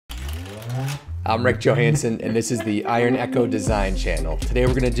I'm Rick Johansson, and this is the Iron Echo Design channel. Today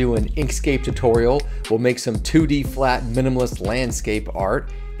we're going to do an Inkscape tutorial. We'll make some 2D flat minimalist landscape art,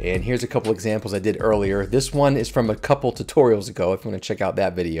 and here's a couple examples I did earlier. This one is from a couple tutorials ago if you want to check out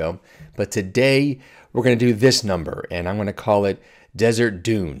that video. But today we're going to do this number, and I'm going to call it Desert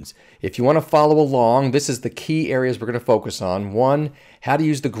Dunes. If you want to follow along, this is the key areas we're going to focus on. One, how to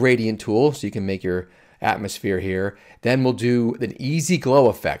use the gradient tool so you can make your atmosphere here. Then we'll do an easy glow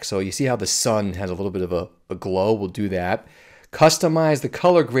effect. So you see how the sun has a little bit of a glow. We'll do that. Customize the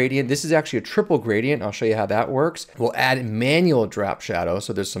color gradient. This is actually a triple gradient. I'll show you how that works. We'll add manual drop shadow,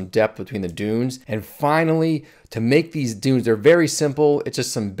 so there's some depth between the dunes. And finally, to make these dunes, they're very simple. It's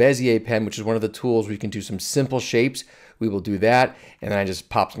just some Bezier pen, which is one of the tools where you can do some simple shapes. We will do that. And then I just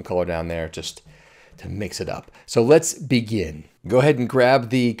pop some color down there just to mix it up. So let's begin. Go ahead and grab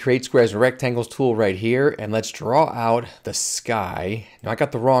the Create Squares and Rectangles tool right here, and let's draw out the sky. Now I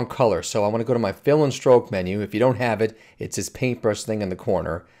got the wrong color, so I want to go to my Fill and Stroke menu. If you don't have it, it's this paintbrush thing in the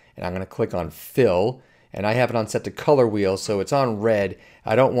corner, and I'm going to click on Fill, and I have it on set to color wheel, so it's on red.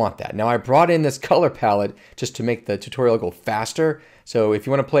 I don't want that. Now I brought in this color palette just to make the tutorial go faster, so if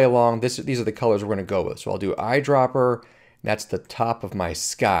you want to play along, these are the colors we're going to go with. So I'll do eyedropper. That's the top of my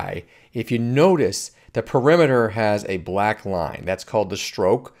sky. If you notice, the perimeter has a black line. That's called the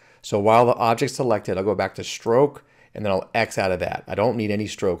stroke. So while the object's selected, I'll go back to stroke, and then I'll X out of that. I don't need any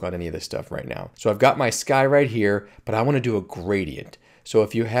stroke on any of this stuff right now. So I've got my sky right here, but I want to do a gradient. So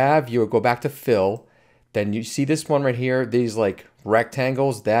if you go back to fill, then you see this one right here, these like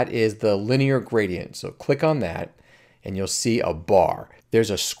rectangles, that is the linear gradient. So click on that, and you'll see a bar. There's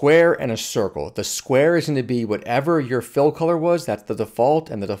a square and a circle. The square is going to be whatever your fill color was, that's the default,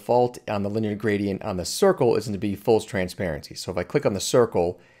 and the default on the linear gradient on the circle is going to be full transparency. So if I click on the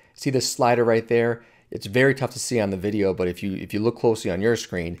circle, see this slider right there? It's very tough to see on the video, but if you look closely on your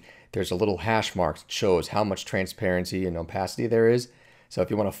screen, there's a little hash mark that shows how much transparency and opacity there is. So if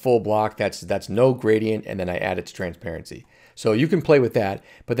you want a full block, that's no gradient, and then I add it to transparency. So you can play with that,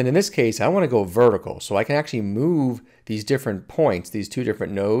 but then in this case, I want to go vertical. So I can actually move these different points, these two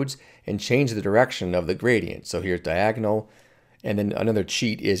different nodes, and change the direction of the gradient. So here's diagonal, and then another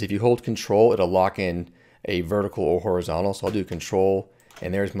cheat is if you hold control, it'll lock in a vertical or horizontal. So I'll do control,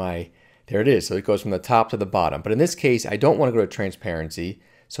 and there it is. So it goes from the top to the bottom. But in this case, I don't want to go to transparency.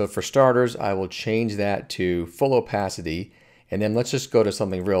 So for starters, I will change that to full opacity, and then let's just go to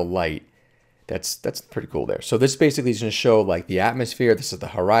something real light. That's pretty cool there. So this basically is going to show like the atmosphere. This is the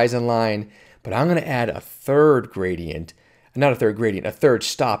horizon line, but I'm going to add a third gradient, not a third gradient, a third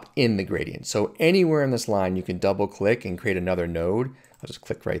stop in the gradient. So anywhere in this line, you can double click and create another node. I'll just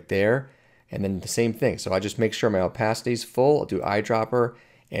click right there, and then the same thing. So I just make sure my opacity is full. I'll do eyedropper,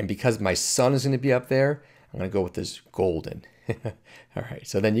 and because my sun is going to be up there, I'm going to go with this golden. All right,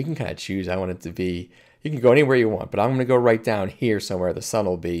 so then you can kind of choose. I want it to be, you can go anywhere you want, but I'm going to go right down here somewhere the sun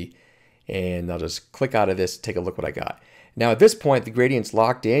will be. And I'll just click out of this, take a look what I got. Now at this point, the gradient's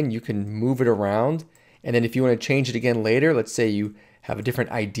locked in. You can move it around. And then if you want to change it again later, let's say you have a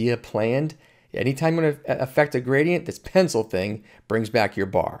different idea planned. Anytime you want to affect a gradient, this pencil thing brings back your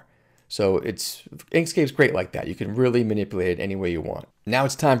bar. So Inkscape's great like that. You can really manipulate it any way you want. Now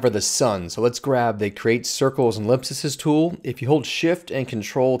it's time for the sun. So let's grab the Create Circles and Ellipses tool. If you hold Shift and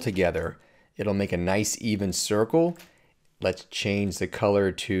Control together, it'll make a nice even circle. Let's change the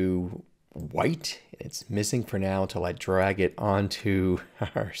color to white. It's missing for now until I drag it onto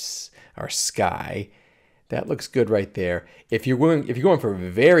our sky. That looks good right there. If you're going for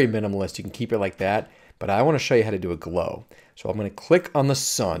very minimalist, you can keep it like that, but I want to show you how to do a glow. So I'm going to click on the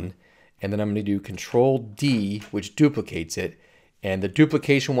sun, and then I'm going to do Control D, which duplicates it, and the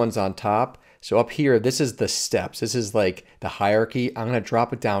duplication one's on top. So up here, this is the steps. This is like the hierarchy. I'm going to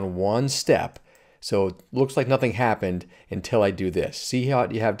drop it down one step. So it looks like nothing happened until I do this. See how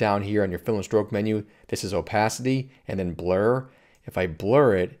you have down here on your fill and stroke menu? This is opacity and then blur. If I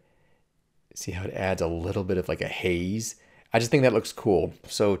blur it, see how it adds a little bit of like a haze? I just think that looks cool.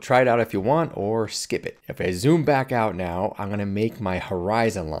 So try it out if you want or skip it. If I zoom back out now, I'm gonna make my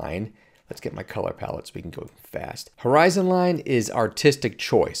horizon line. Let's get my color palette so we can go fast. Horizon line is artistic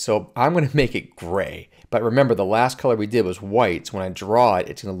choice. So I'm gonna make it gray. But remember the last color we did was white. So when I draw it,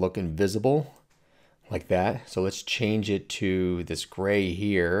 it's gonna look invisible. Like that. So let's change it to this gray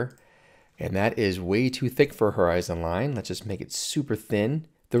here. And that is way too thick for a horizon line. Let's just make it super thin.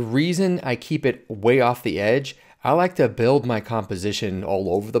 The reason I keep it way off the edge, I like to build my composition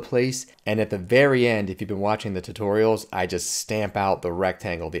all over the place. And at the very end, if you've been watching the tutorials, I just stamp out the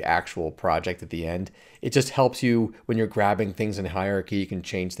rectangle, the actual project at the end. It just helps you when you're grabbing things in hierarchy, you can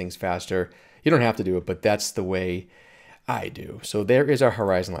change things faster. You don't have to do it, but that's the way I do. So there is our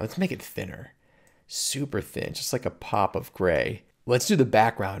horizon line. Let's make it thinner. super thin, just like a pop of gray. Let's do the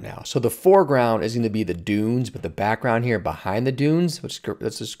background now. So the foreground is going to be the dunes, but the background here behind the dunes, let's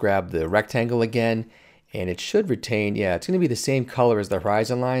just grab the rectangle again, and it should retain, yeah, it's going to be the same color as the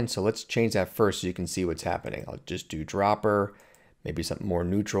horizon line. So let's change that first so you can see what's happening. I'll just do dropper, maybe something more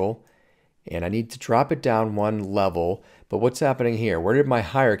neutral. And I need to drop it down one level. But what's happening here? Where did my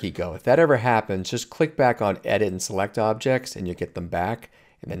hierarchy go? If that ever happens, just click back on edit and select objects and you'll get them back.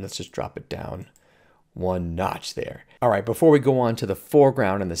 And then let's just drop it down one notch there. All right, before we go on to the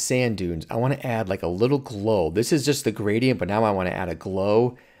foreground and the sand dunes, I want to add like a little glow. This is just the gradient, but now I want to add a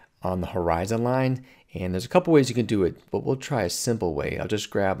glow on the horizon line. And there's a couple ways you can do it, but we'll try a simple way. I'll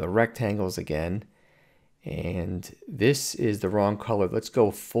just grab the rectangles again. And this is the wrong color. Let's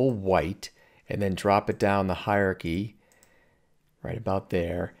go full white and then drop it down the hierarchy right about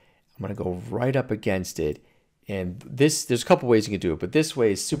there. I'm going to go right up against it. And this, there's a couple ways you can do it, but this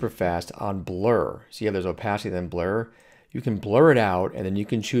way is super fast on blur. See how there's opacity then blur? You can blur it out and then you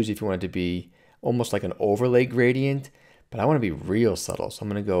can choose if you want it to be almost like an overlay gradient, but I want to be real subtle. So I'm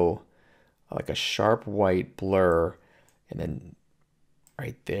going to go like a sharp white blur and then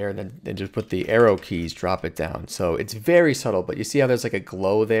right there, and then just put the arrow keys, drop it down. So it's very subtle, but you see how there's like a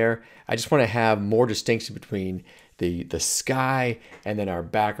glow there? I just want to have more distinction between the sky and then our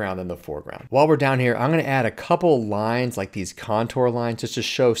background and the foreground. While we're down here, I'm going to add a couple lines like these contour lines just to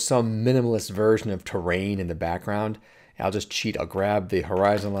show some minimalist version of terrain in the background. I'll just cheat. I'll grab the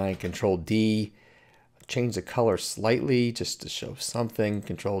horizon line, Control D, change the color slightly just to show something,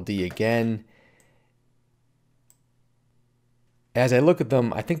 Control D again. As I look at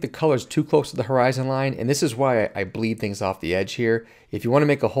them, I think the color's too close to the horizon line, and this is why I bleed things off the edge here. If you want to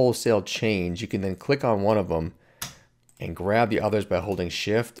make a wholesale change, you can then click on one of them and grab the others by holding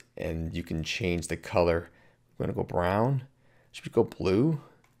Shift, and you can change the color. We're going to go brown. Should we go blue?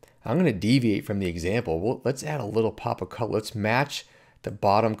 I'm going to deviate from the example. Well, let's add a little pop of color. Let's match the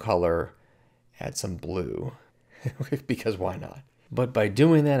bottom color, add some blue, because why not? But by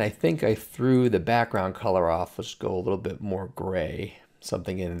doing that, I think I threw the background color off. Let's go a little bit more gray,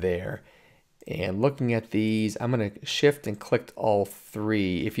 something in there. And looking at these, I'm going to shift and click all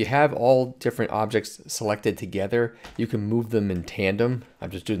three. If you have all different objects selected together, you can move them in tandem.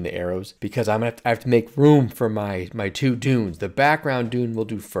 I'm just doing the arrows because I have to make room for my two dunes. The background dune we'll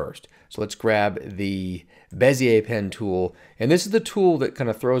do first. So let's grab the Bezier Pen Tool. And this is the tool that kind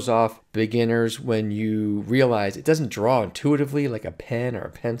of throws off beginners when you realize it doesn't draw intuitively like a pen or a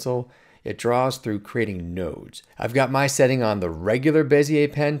pencil. It draws through creating nodes. I've got my setting on the regular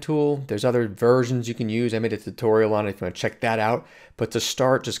Bezier Pen Tool. There's other versions you can use. I made a tutorial on it if you want to check that out. But to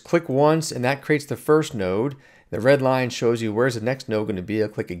start, just click once and that creates the first node. The red line shows you where's the next node going to be. I'll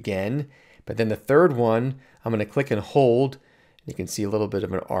click again. But then the third one, I'm going to click and hold. You can see a little bit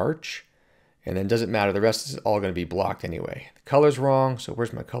of an arch. And then it doesn't matter. The rest is all going to be blocked anyway. The color's wrong. So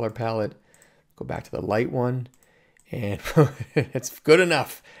where's my color palette? Go back to the light one. And it's good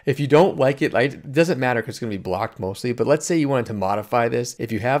enough. If you don't like it, it doesn't matter because it's going to be blocked mostly. But let's say you wanted to modify this.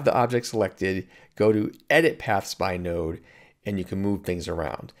 If you have the object selected, go to Edit Paths by Node, and you can move things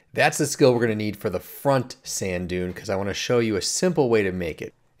around. That's the skill we're going to need for the front sand dune because I want to show you a simple way to make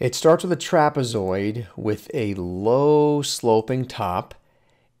it. It starts with a trapezoid with a low sloping top.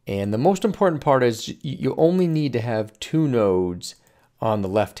 And the most important part is you only need to have two nodes on the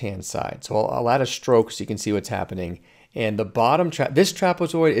left-hand side. So I'll add a stroke so you can see what's happening. And the bottom, this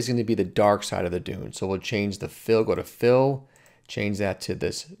trapezoid is going to be the dark side of the dune. So we'll change the fill, go to fill, change that to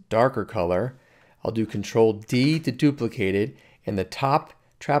this darker color. I'll do Control D to duplicate it. And the top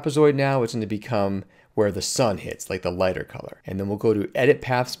trapezoid now is going to become where the sun hits, like the lighter color. And then we'll go to Edit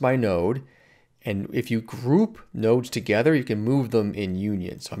Paths by Node. And if you group nodes together, you can move them in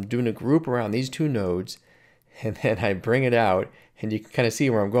union. So I'm doing a group around these two nodes, and then I bring it out, and you can kind of see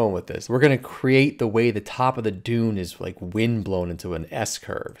where I'm going with this. We're going to create the way the top of the dune is like wind blown into an S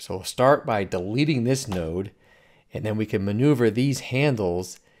curve. So we'll start by deleting this node, and then we can maneuver these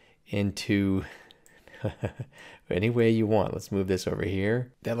handles into any way you want. Let's move this over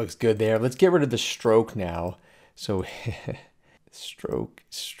here. That looks good there. Let's get rid of the stroke now. So stroke,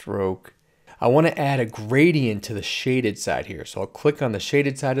 stroke. I want to add a gradient to the shaded side here. So I'll click on the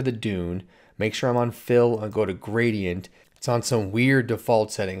shaded side of the dune, make sure I'm on fill, I'll go to gradient. It's on some weird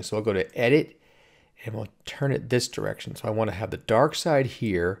default setting. So I'll go to edit and we'll turn it this direction. So I want to have the dark side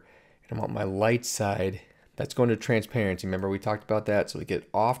here and I want my light side. That's going to transparency. Remember we talked about that? So we get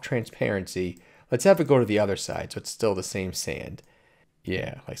off transparency. Let's have it go to the other side so it's still the same sand.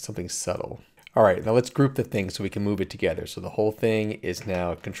 Yeah, like something subtle. All right, now let's group the thing so we can move it together. So the whole thing is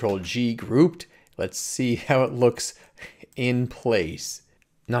now Control G grouped. Let's see how it looks in place.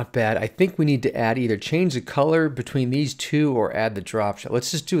 Not bad. I think we need to add either change the color between these two or add the drop shadow.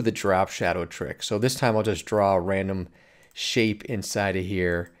 Let's just do the drop shadow trick. So this time I'll just draw a random shape inside of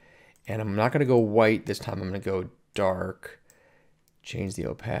here. And I'm not going to go white this time. I'm going to go dark. Change the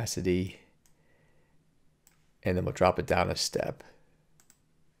opacity. And then we'll drop it down a step.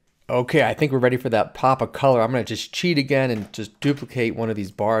 Okay, I think we're ready for that pop of color. I'm going to just cheat again and just duplicate one of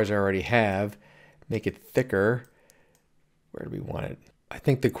these bars I already have. Make it thicker. Where do we want it? I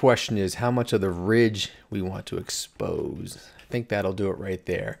think the question is how much of the ridge we want to expose. I think that'll do it right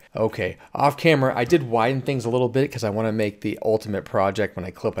there. Okay, off camera, I did widen things a little bit because I want to make the ultimate project when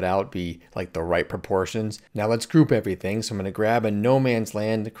I clip it out be like the right proportions. Now let's group everything. So I'm going to grab a no man's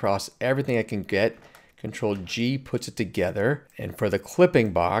land across everything I can get. Control G puts it together. And for the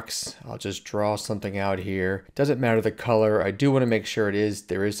clipping box, I'll just draw something out here. Doesn't matter the color. I do want to make sure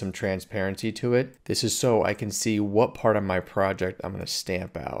there is some transparency to it. This is so I can see what part of my project I'm going to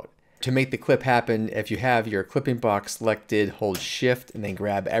stamp out. To make the clip happen, if you have your clipping box selected, hold Shift and then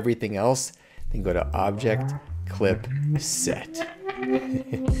grab everything else. Then go to Object, Clip, Set.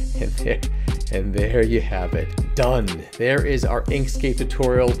 and there you have it. Done. There is our Inkscape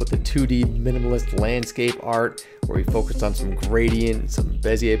tutorial with the 2D minimalist landscape art where we focused on some gradient, some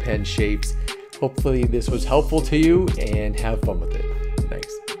Bezier pen shapes. Hopefully this was helpful to you and have fun with it.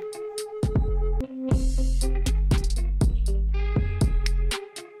 Thanks.